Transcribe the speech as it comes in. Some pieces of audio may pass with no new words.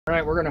All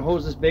right, we're gonna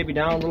hose this baby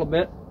down a little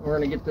bit. We're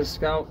gonna get this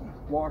Scout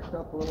washed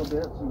up a little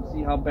bit so you can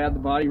see how bad the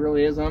body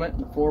really is on it,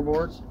 and the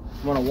floorboards.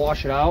 I'm gonna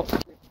wash it out.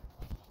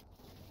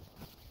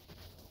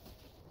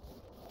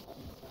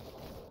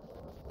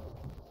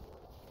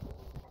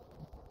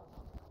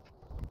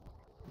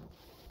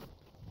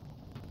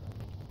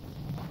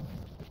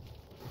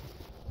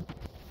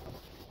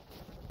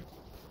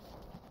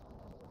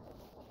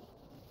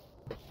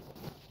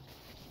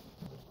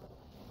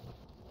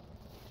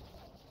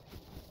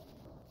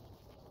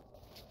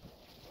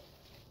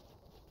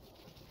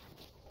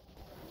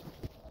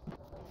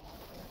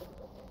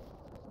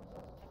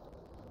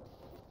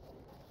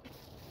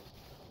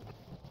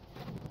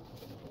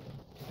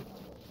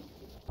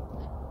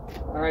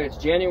 Alright, it's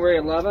January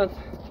 11th.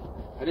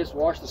 I just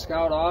washed the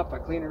Scout off. I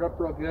cleaned it up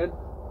real good.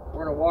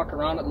 We're going to walk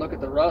around it and look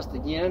at the rust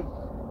again.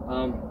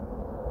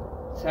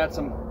 It's had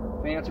some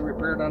fancy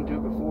repair done to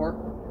it before.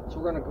 So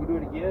we're going to go do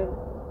it again.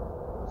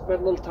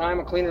 Spend a little time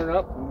on cleaning it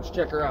up and let's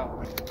check her out.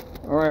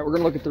 Alright, we're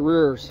going to look at the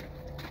rears.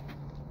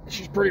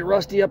 She's pretty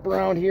rusty up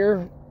around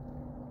here.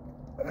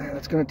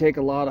 That's going to take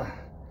a lot of...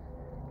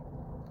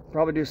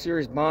 Probably do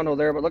serious Bondo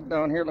there, but look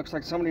down here. It looks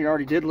like somebody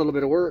already did a little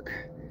bit of work.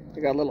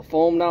 They got a little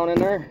foam down in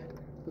there.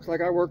 Looks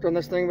like I worked on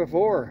this thing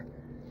before.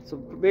 So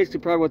basically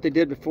probably what they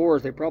did before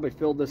is they probably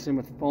filled this in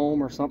with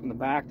foam or something to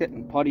back it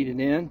and puttied it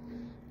in,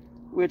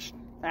 which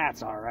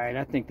that's all right.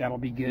 I think that'll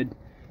be good.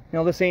 You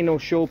know, this ain't no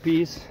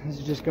showpiece. This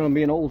is just going to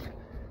be an old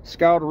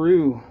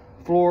Scoutaroo.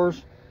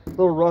 Floors, a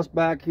little rust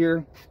back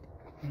here.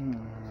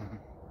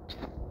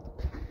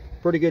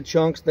 Pretty good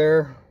chunks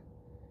there.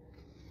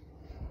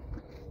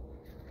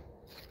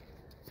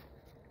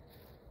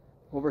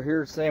 Over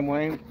here, same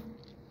way.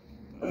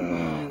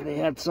 They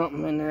had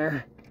something in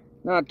there.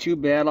 Not too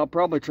bad. I'll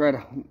probably try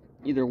to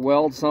either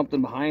weld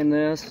something behind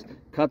this,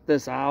 cut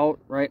this out,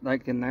 right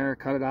like in there,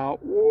 cut it out,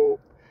 whoop,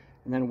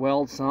 and then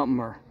weld something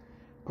or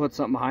put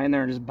something behind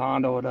there and just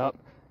Bondo it up.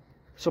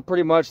 So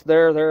pretty much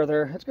there.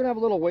 It's gonna have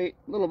a little weight,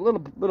 little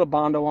bit of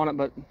Bondo on it,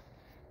 but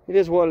it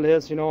is what it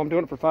is. You know, I'm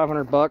doing it for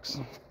 500 bucks.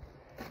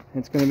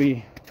 It's gonna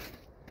be,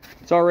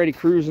 it's already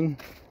cruising.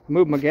 I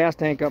moved my gas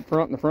tank up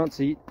front in the front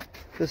seat.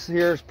 This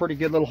here is a pretty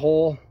good little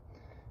hole.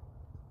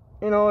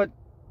 You know,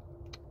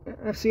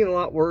 I've seen a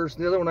lot worse.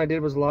 The other one I did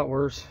was a lot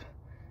worse.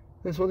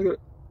 This one's gonna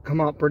come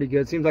out pretty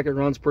good. Seems like it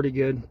runs pretty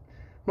good. I'm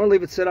gonna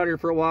leave it sit out here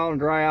for a while and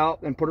dry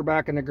out, and put her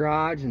back in the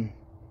garage and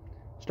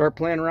start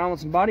playing around with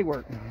some body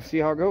work. See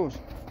how it goes.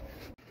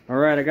 All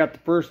right, I got the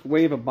first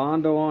wave of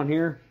Bondo on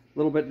here, a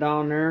little bit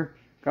down there.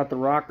 Got the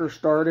rocker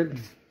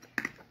started.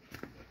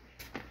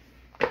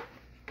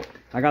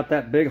 I got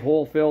that big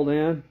hole filled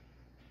in.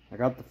 I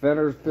got the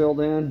fenders filled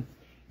in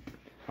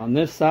on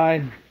this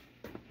side.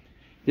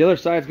 The other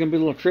side's going to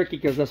be a little tricky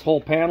because this whole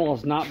panel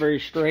is not very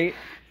straight.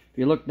 If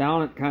you look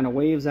down, it kind of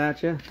waves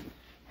at you.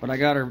 But I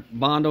got her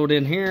Bondoed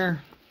in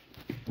here.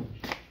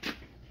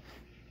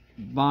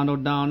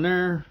 Bondoed down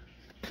there.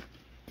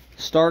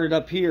 Started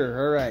up here.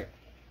 All right.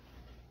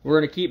 We're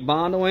going to keep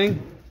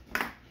Bondoing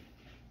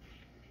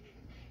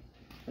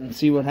and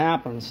see what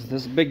happens.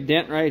 This big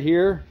dent right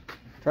here.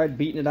 Tried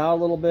beating it out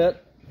a little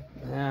bit.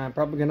 I'm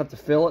probably going to have to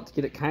fill it to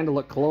get it kind of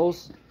look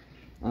close.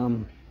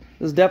 This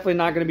is definitely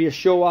not going to be a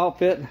show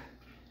outfit.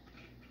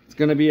 It's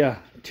going to be a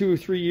 2 or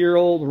 3 year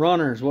old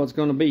runner is what it's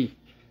going to be.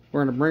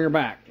 We're going to bring her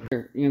back.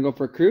 Here, you going to go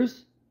for a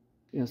cruise?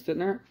 You going to sit in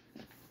there?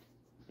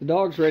 The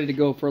dog's ready to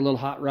go for a little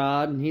hot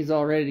rod, and he's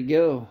all ready to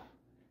go.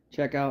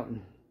 Check out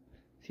and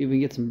see if we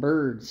can get some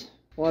birds.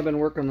 While I've been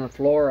working on the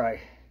floor,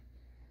 I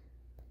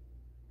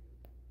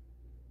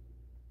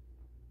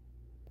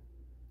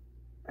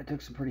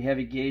took some pretty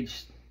heavy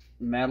gauge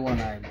metal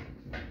and I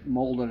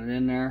molded it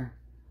in there.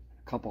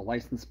 A couple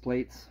license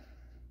plates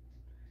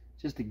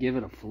just to give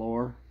it a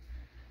floor.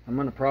 I'm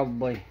gonna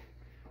probably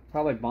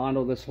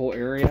Bondo this whole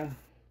area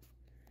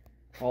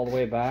all the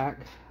way back,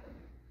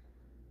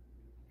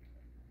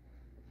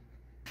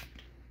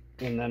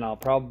 and then I'll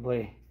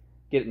probably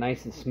get it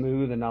nice and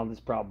smooth, and I'll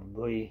just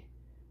probably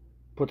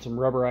put some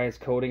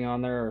rubberized coating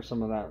on there or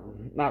some of that,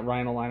 not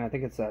Rhino-Line, I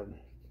think it's that,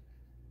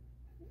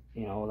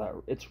 you know, that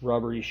it's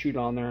rubber you shoot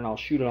on there, and I'll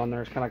shoot it on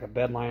there. It's kind of like a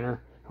bed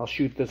liner. I'll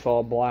shoot this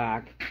all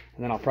black,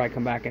 and then I'll probably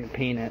come back and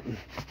paint it,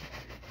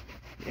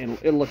 and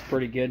it'll look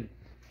pretty good.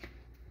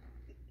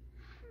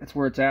 That's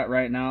where it's at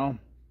right now.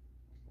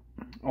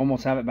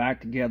 Almost have it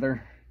back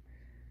together.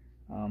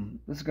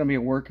 This is going to be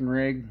a working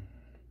rig.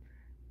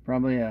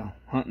 Probably a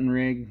hunting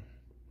rig.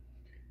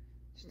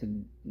 Just a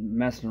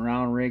messing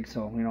around rig.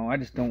 So, you know, I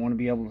just don't want to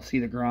be able to see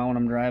the ground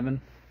I'm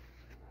driving.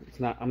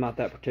 I'm not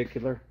that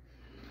particular.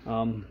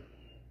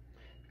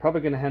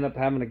 Probably going to end up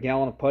having a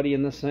gallon of putty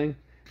in this thing.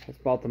 That's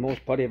about the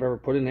most putty I've ever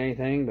put in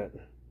anything, but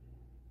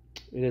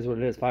it is what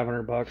it is.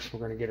 500 bucks.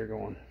 We're going to get her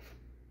going.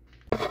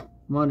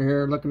 I'm under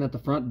here looking at the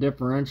front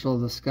differential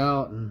of the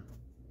Scout, and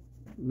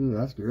ooh,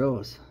 that's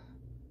gross.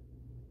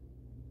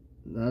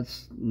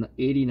 That's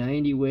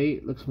 80-90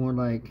 weight. Looks more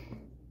like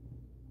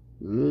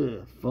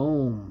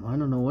foam. I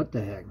don't know what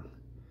the heck. I'm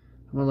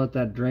gonna let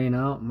that drain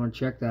out. I'm gonna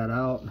check that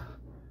out.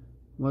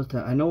 What's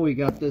that? I know we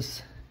got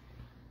this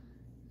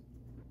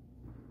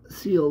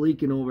seal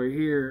leaking over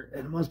here.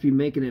 It must be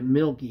making it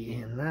milky,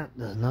 and that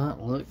does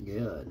not look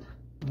good.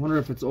 I wonder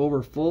if it's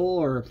over full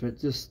or if it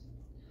just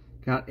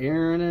got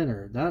air in it,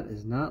 or that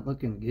is not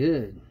looking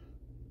good.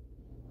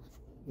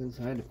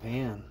 Inside the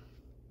pan.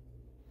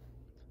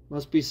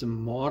 Must be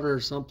some water or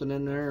something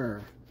in there.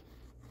 Or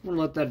I'm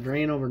gonna let that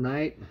drain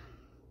overnight.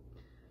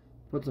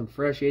 Put some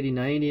fresh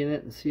 80-90 in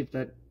it and see if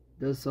that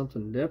does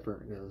something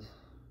different, because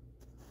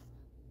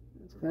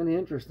it's kind of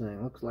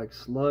interesting. Looks like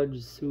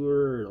sludge,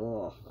 sewer.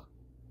 Oh.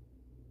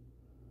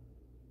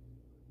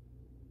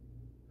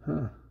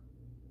 Huh.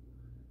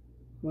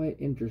 Quite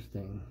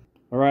interesting.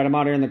 Alright, I'm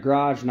out here in the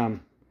garage and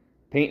I'm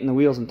painting the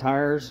wheels and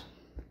tires.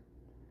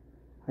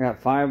 I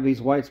got 5 of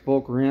these white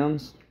spoke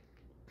rims.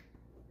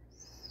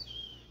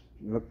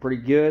 They look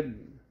pretty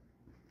good.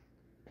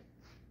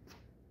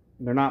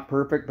 They're not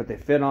perfect, but they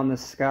fit on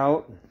this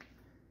Scout.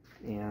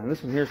 And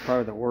this one here is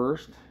probably the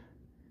worst.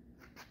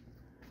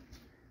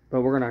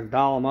 But we're going to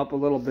doll them up a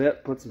little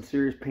bit, put some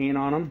serious paint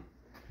on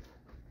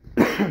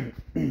them.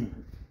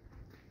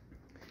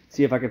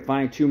 See if I can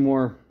find 2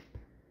 more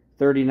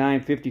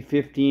 39, 50,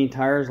 15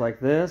 tires like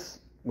this,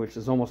 which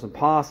is almost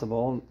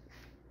impossible.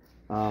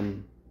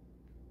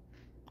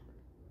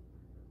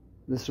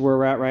 This is where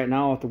we're at right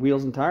now with the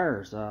wheels and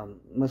tires.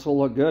 This will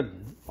look good,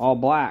 all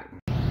black.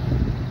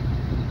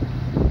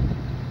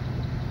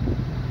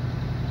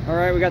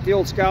 Alright, we got the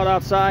old Scout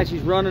outside.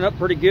 She's running up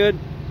pretty good.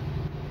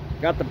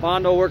 Got the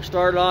Bondo work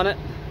started on it.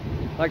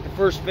 Like the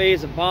first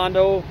phase of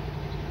Bondo.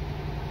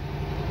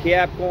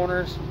 Cab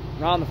corners,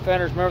 around the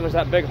fenders. Remember there's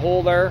that big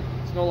hole there?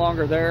 It's no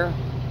longer there.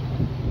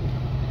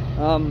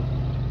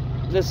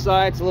 This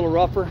side's a little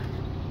rougher.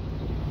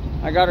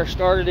 I got her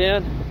started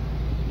in.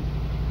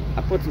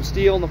 I put some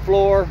steel on the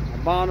floor. I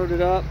bondoed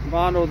it up.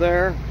 Bondo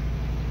there.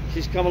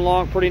 She's coming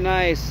along pretty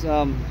nice.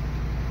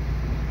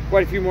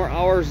 Quite a few more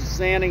hours of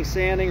sanding,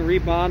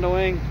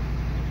 rebondoing.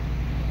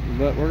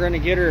 But we're gonna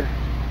get her.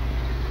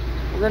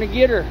 We're gonna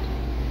get her.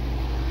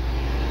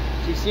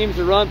 She seems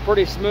to run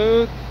pretty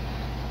smooth.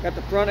 Got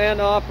the front end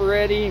off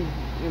already.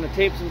 I'm gonna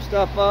tape some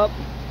stuff up.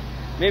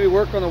 Maybe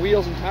work on the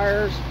wheels and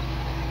tires.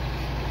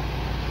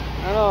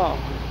 I don't know.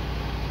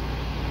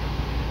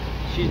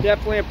 She's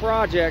definitely a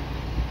project.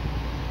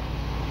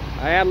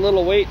 I add a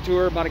little weight to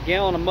her, about a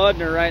gallon of mud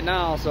in her right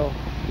now, so,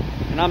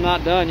 and I'm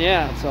not done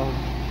yet, so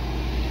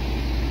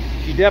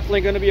she's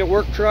definitely going to be a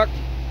work truck,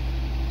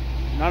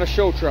 not a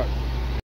show truck.